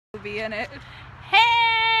be in it.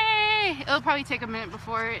 Hey! It'll probably take a minute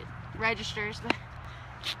before it registers, but...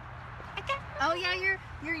 Oh yeah,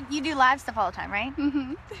 you do live stuff all the time, right?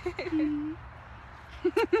 Mm-hmm.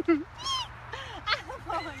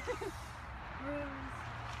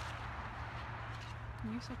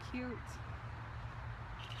 You're so cute.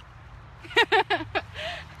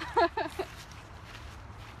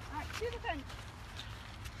 Alright, to the fence.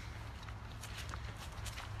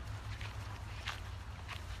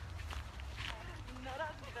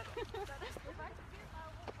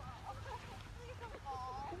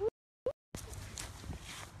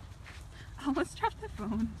 I almost dropped the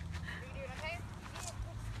phone. Are you doing okay?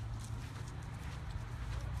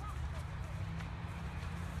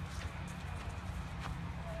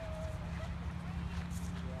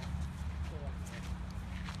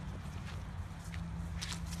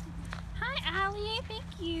 Hi, Allie. Thank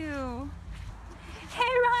you.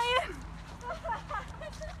 Hey, Ryan.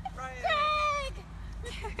 Greg!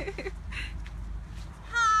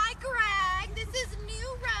 Hi, Greg. This is New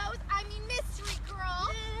Rose. I mean, Mystery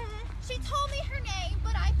Girl. She told me her name,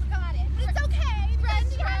 but I forgot it. But it's okay.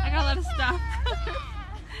 Friends, I got a lot of stuff.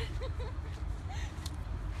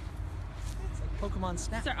 It's like Pokemon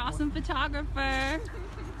Snap. He's our awesome photographer.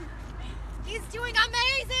 He's doing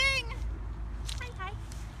amazing. Hi, hi.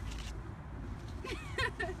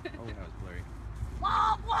 Oh, that was blurry.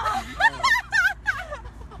 Whoa, whoa.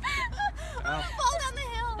 Oh. Fall down the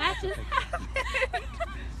hill. That just happened.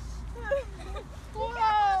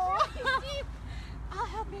 Whoa. I'll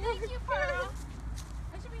help you. Thank you, Pearl.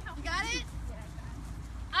 You got it?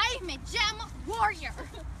 I'm a gem warrior.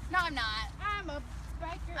 No, I'm not. I'm a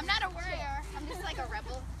biker. I'm not a warrior. I'm just like a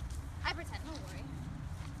rebel. I pretend. Don't worry.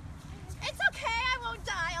 It's okay. I won't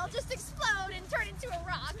die. I'll just explode and turn into a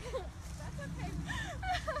rock. That's okay.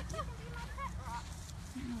 You can be my pet rock.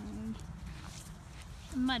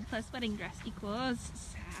 Mud plus wedding dress equals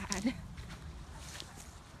sad.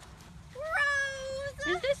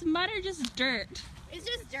 Rose! Is this mud or just dirt? It's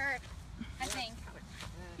just dirt, I think.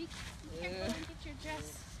 Be careful and get your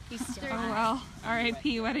dress. He's still Oh well.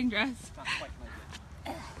 R.I.P. wedding dress. Not quite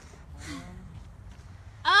like it.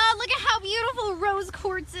 Oh, look at how beautiful Rose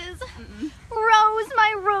Quartz is. Rose,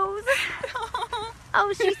 my Rose.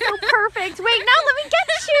 Oh, she's so perfect. Wait, now let me get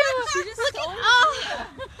you. Look at,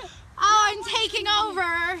 oh, I'm taking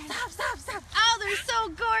over. Stop. Oh, they're so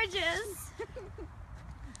gorgeous.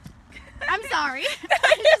 I'm sorry.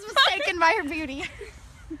 I just was taken by her beauty.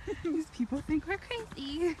 These people think we're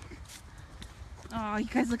crazy. Oh, you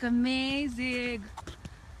guys look amazing.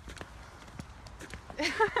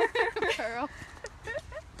 Pearl.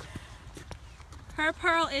 Her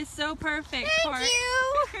pearl is so perfect. Thank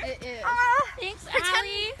you. It is. Thanks, Pretend-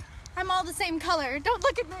 Allie. I'm all the same color. Don't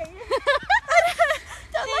look at me.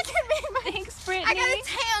 Don't look at me. Thanks, Brittany. I got a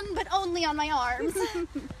tan, but only on my arms.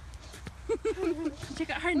 Check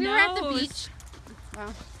out her We nose. were at the beach.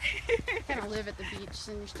 Well, I kind of live at the beach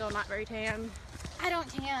and you're still not very tan. I don't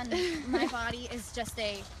tan. My body is just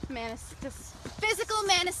a This physical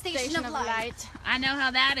manifestation station of light. I know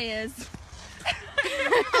how that is.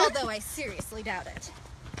 Although I seriously doubt it.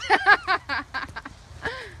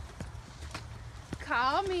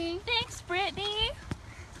 Call me. Thanks, Brittany.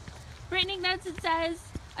 Brittany notes it says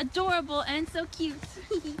adorable and so cute.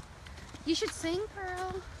 You should sing,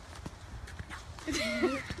 Pearl.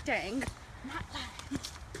 Dang.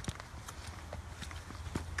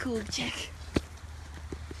 Cool chick.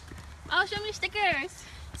 Oh, show me stickers.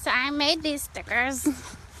 So I made these stickers.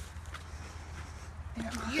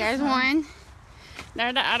 There's one. There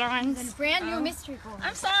are the other And ones. brand new mystery gold.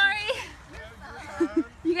 I'm sorry.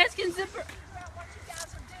 You guys can zipper.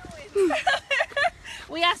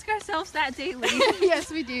 We ask ourselves that daily. Yes,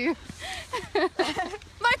 we do.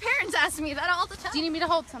 My parents ask me that all the time. Do you need me to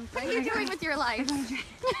hold something? What are you doing with your life?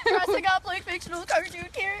 Dressing up like fictional cartoon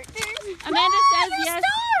characters. Amanda says Your yes.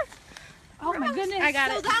 star! Oh my goodness. I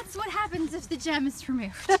got So it. that's what happens if the gem is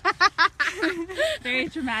removed. Very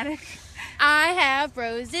dramatic. I have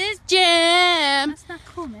Rose's gem. That's not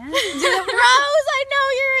cool, man. Rose, I know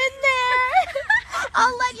you're in there.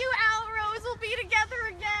 I'll let you out, Rose. We'll be together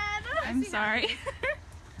again. I'm sorry.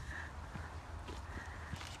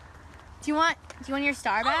 Do you want your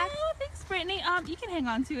star back? Oh, thanks, Brittany. You can hang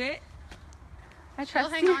on to it. I I'll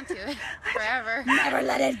trust hang you. on to it forever. Never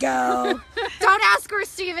let it go. Don't ask where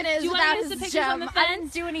Steven is Do you want without to miss the his pictures on gem. the I fence?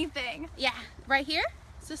 didn't do anything. Yeah, right here.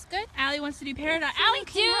 Is this good? Allie wants to do paradise. Allie,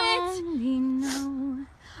 do it.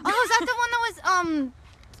 Oh, is that the one that was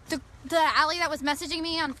the alley that was messaging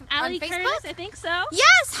me on Allie Facebook? Curtis, I think so.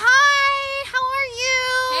 Yes. Hi. How are you?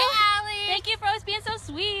 Hey, Allie. Thank you for always being so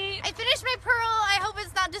sweet. I finished my pearl. I hope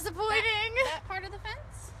it's not disappointing. That part of the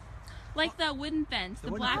fence? Like the wooden fence,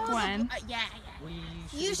 the wooden black fence. one. Yeah.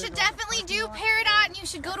 You should definitely do Peridot, and you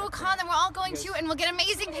should go to a con that we're all going to, and we'll get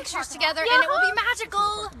amazing pictures together, and it will be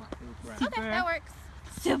magical. Okay, that works.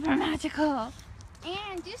 Super magical.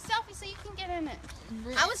 And do selfies so you can get in it.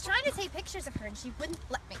 I was trying to take pictures of her, and she wouldn't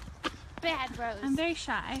let me. Bad Rose. I'm very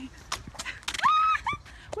shy.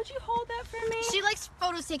 Would you hold that for me? She likes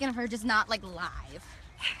photos taken of her, just not like live,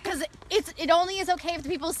 because it only is okay if the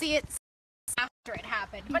people see it after it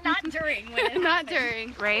happened, but not during when it Not happened.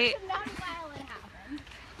 during. Right? Not while it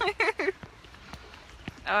happened.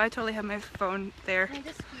 Oh, I totally have my phone there. I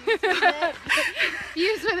just fuse with it.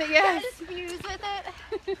 Fuse with it, I yes. just fuse with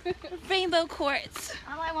it. Rainbow quartz.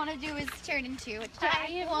 All I want to do is turn into a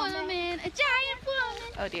Giant woman, a giant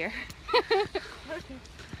woman. Oh dear.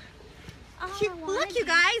 Look, you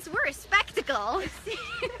guys, we're a spectacle.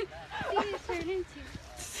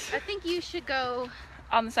 I think you should go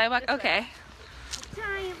On the sidewalk? This way. Okay.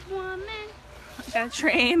 giant woman. Got a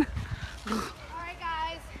train. All right,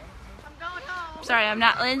 guys, I'm going home. Sorry, I'm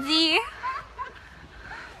not Lindsay.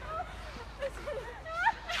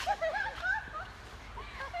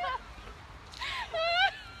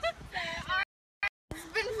 It's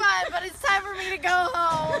been fun, but it's time for me to go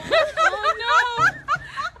home. Oh no!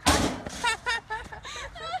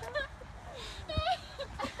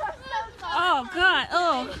 Oh god,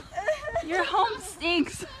 oh. Your home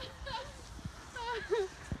stinks.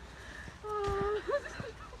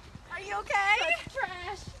 Are you okay?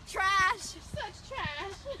 Trash. Trash. Such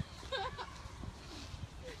trash.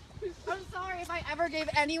 I'm sorry if I ever gave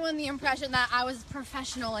anyone the impression that I was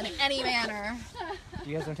professional in any manner. Do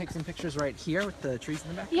you guys want to take some pictures right here with the trees in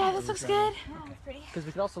the back? Yeah, this looks good. Because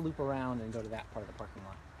we could also loop around and go to that part of the parking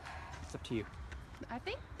lot. It's up to you. I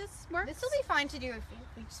think this works. This will be fine to do if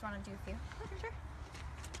we just want to do a few. Sure.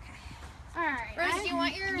 All right. Rose, do you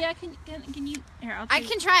want your? Yeah, can you? Here, I'll I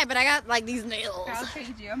trade, can try, but I got like these nails. I'll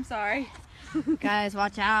trade you. I'm sorry. Guys,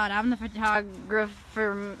 watch out! I'm the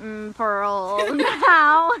photographer Pearl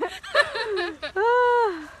now.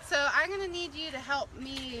 So I'm gonna need you to help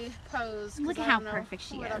me pose. 'cause Look at I how don't know perfect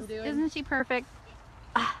she what I'm is. doing. Isn't she perfect?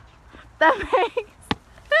 That makes.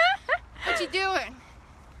 What you doing?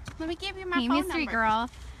 Let me give you my Hey, phone mystery number. girl.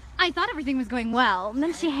 I thought everything was going well, and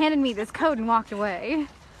then she handed me this code and walked away.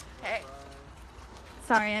 Hey.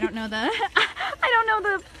 Sorry, I don't know the I don't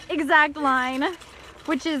know the exact line,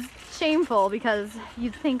 which is shameful because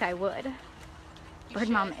you'd think I would. Bird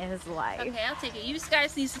Mom is live. Okay, I'll take it. You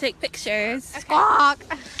guys need to take pictures. Fuck.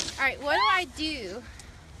 All right. What do I do?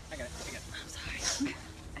 I got it. I'm sorry.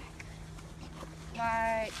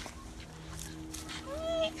 Like,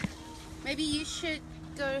 maybe you should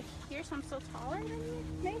go here so I'm still taller than you.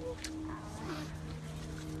 Maybe.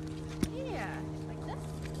 Yeah. Like this.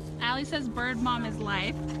 Allie says Bird Mom is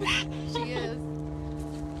life. She is.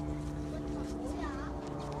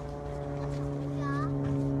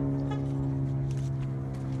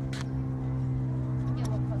 Get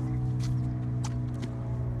a little closer.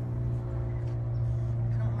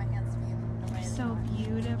 I don't want my hands to be in the way. So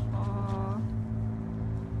beautiful.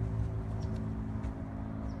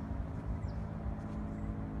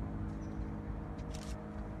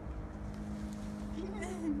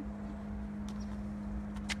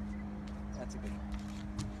 That's a good one.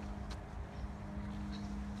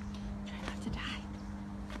 Try not to die.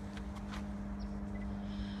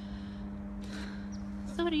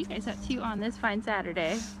 So what are you guys up to on this fine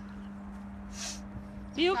Saturday?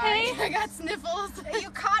 You okay? I got sniffles. You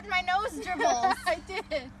caught my nose dribbles. I did.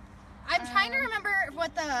 I'm trying to remember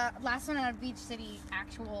what the last one out of Beach City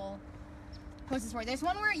actual poses for. There's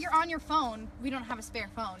one where you're on your phone. We don't have a spare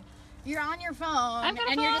phone. You're on your phone I've got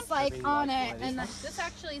a and you're phone. just like Maybe on like it, one of and these This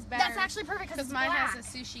actually is better. that's actually perfect because because mine has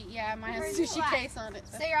a black. sushi. Yeah, mine has a Yours is sushi black. case on it.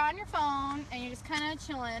 So you're on your phone and you're just kind of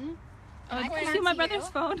chilling, Oh, I did you can't see my see brother's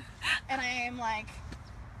you. phone? and I am like,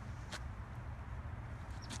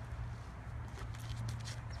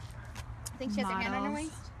 I think she has her hand on her Models.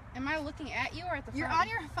 waist. Am I looking at you or at the You're phone? on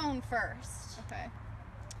your phone first, Okay.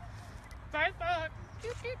 Bye, fuck. doo,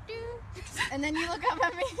 doo, doo. And then you look up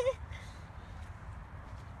at me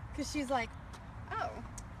because she's like, Oh.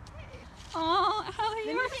 Oh, Allie,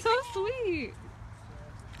 Then you you are take so sweet.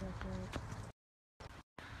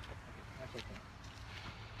 That's okay.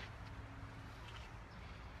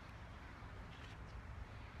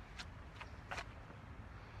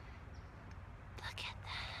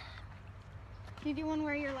 can you do one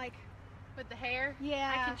where you're like, With the hair?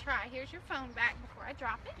 yeah. I can try. Here's your phone back before I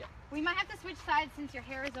drop it. We might have to switch sides since your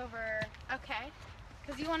hair is over, Okay.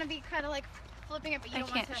 because you want to be kind of like flipping it, but you I don't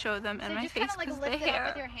can't want to. show them So in my just face kind of like because lift the it up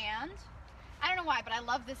with hair. your hand. I don't know why, but I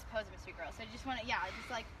love this pose of Mystery Girl. So I just want to, yeah, just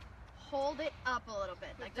like hold it up a little bit.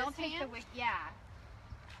 Like, don't take the wig. Yeah.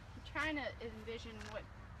 I'm trying to envision what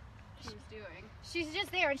she was doing. She's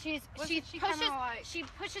just there, and she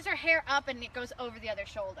pushes her hair up, and it goes over the other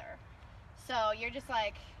shoulder. So you're just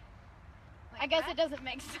like I guess it doesn't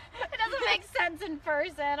make it doesn't make sense in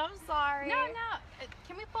person. I'm sorry. No.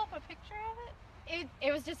 Can we pull up a picture of it?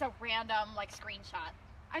 It was just a random like screenshot.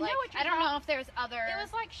 I know what you're I don't know if there's other. It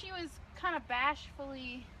was like she was kind of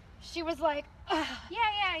bashfully. She was like, ugh.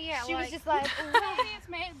 Yeah. She was just like, it's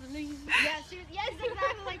Maybelline. Yeah, yes,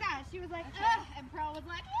 exactly like that. She was like, ugh, and Pearl was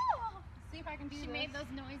like, oh. See if I can do this. She made those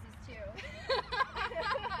noises too.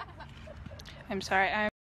 I'm sorry.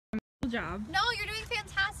 Good job. No, you're doing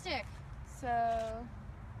fantastic. So.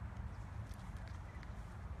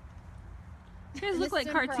 You guys look like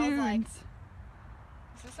This is Pearl's, cartoons. like-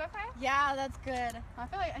 Is this okay? Yeah, that's good. I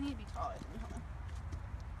feel like I need to be taller. Hold on.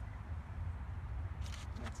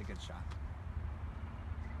 That's a good shot.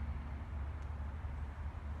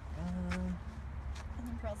 And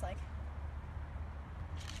then Pearl's like,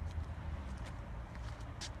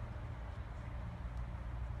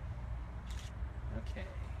 Okay.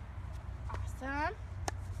 awesome.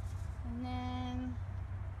 And then,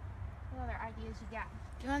 what other ideas you got?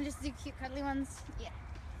 Do you want to just do cute cuddly ones? Yeah.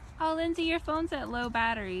 Oh, Lindsay, your phone's at low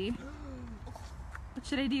battery. What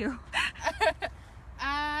should I do?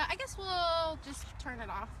 I guess we'll just turn it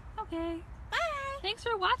off. Okay. Bye. Thanks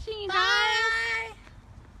for watching, Bye.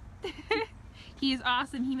 guys. He is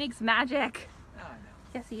awesome. He makes magic. Oh, I know.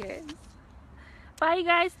 Yes, he is. Bye, you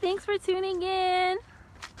guys. Thanks for tuning in.